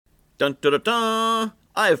Dun dun dun dun!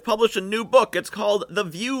 I have published a new book. It's called The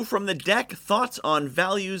View from the Deck, Thoughts on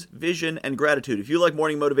Values, Vision, and Gratitude. If you like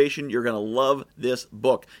morning motivation, you're going to love this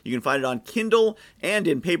book. You can find it on Kindle and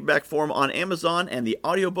in paperback form on Amazon, and the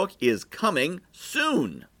audiobook is coming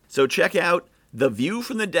soon. So check out The View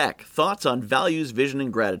from the Deck, Thoughts on Values, Vision,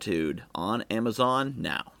 and Gratitude on Amazon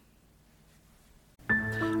now.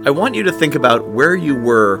 I want you to think about where you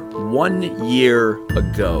were 1 year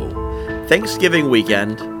ago. Thanksgiving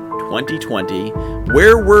weekend, 2020.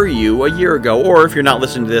 Where were you a year ago? Or if you're not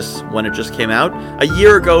listening to this when it just came out, a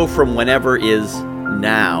year ago from whenever is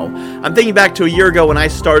now. I'm thinking back to a year ago when I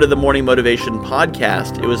started the Morning Motivation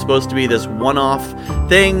podcast. It was supposed to be this one-off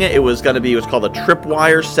thing. It was called a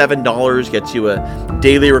Tripwire. $7 gets you a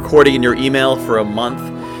daily recording in your email for a month.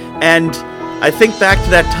 And I think back to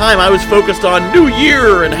that time, I was focused on New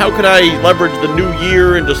Year and how could I leverage the New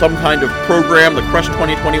Year into some kind of program, the Crush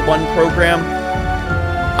 2021 program.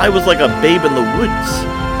 I was like a babe in the woods.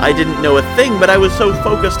 I didn't know a thing, but I was so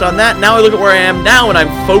focused on that. Now I look at where I am now, and I'm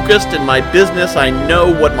focused in my business. I know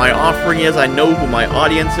what my offering is. I know who my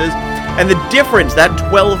audience is. And the difference that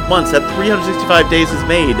 12 months, that 365 days has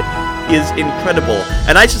made is incredible.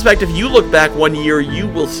 And I suspect if you look back 1 year, you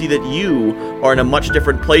will see that you are in a much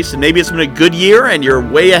different place. And maybe it's been a good year, and you're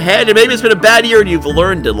way ahead. And maybe it's been a bad year, and you've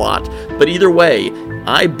learned a lot. But either way,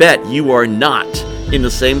 I bet you are not in the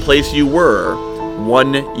same place you were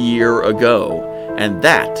 1 year ago, and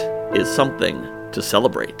that is something to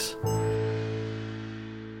celebrate.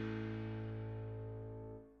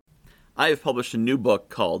 I have published a new book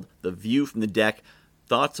called The View from the Deck,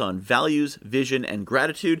 Thoughts on Values, Vision, and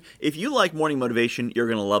Gratitude. If you like morning motivation, you're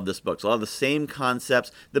going to love this book. It's a lot of the same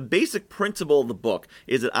concepts. The basic principle of the book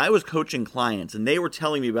is that I was coaching clients, and they were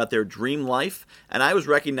telling me about their dream life, and I was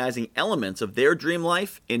recognizing elements of their dream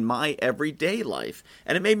life in my everyday life.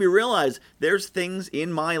 And it made me realize there's things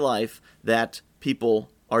in my life that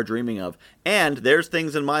people are dreaming of. And there's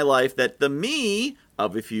things in my life that the me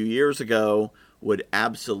of a few years ago would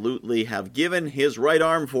absolutely have given his right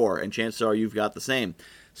arm for, and chances are you've got the same.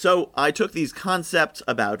 So I took these concepts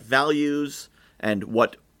about values and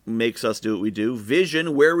what makes us do what we do,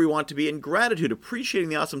 vision, where we want to be, and gratitude, appreciating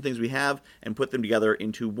the awesome things we have, and put them together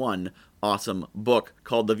into one awesome book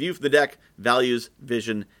called The View from the Deck, Values,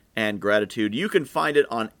 Vision, and Gratitude. You can find it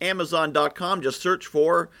on Amazon.com. Just search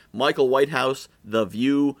for Michael Whitehouse, The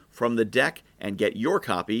View from the Deck, and get your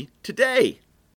copy today.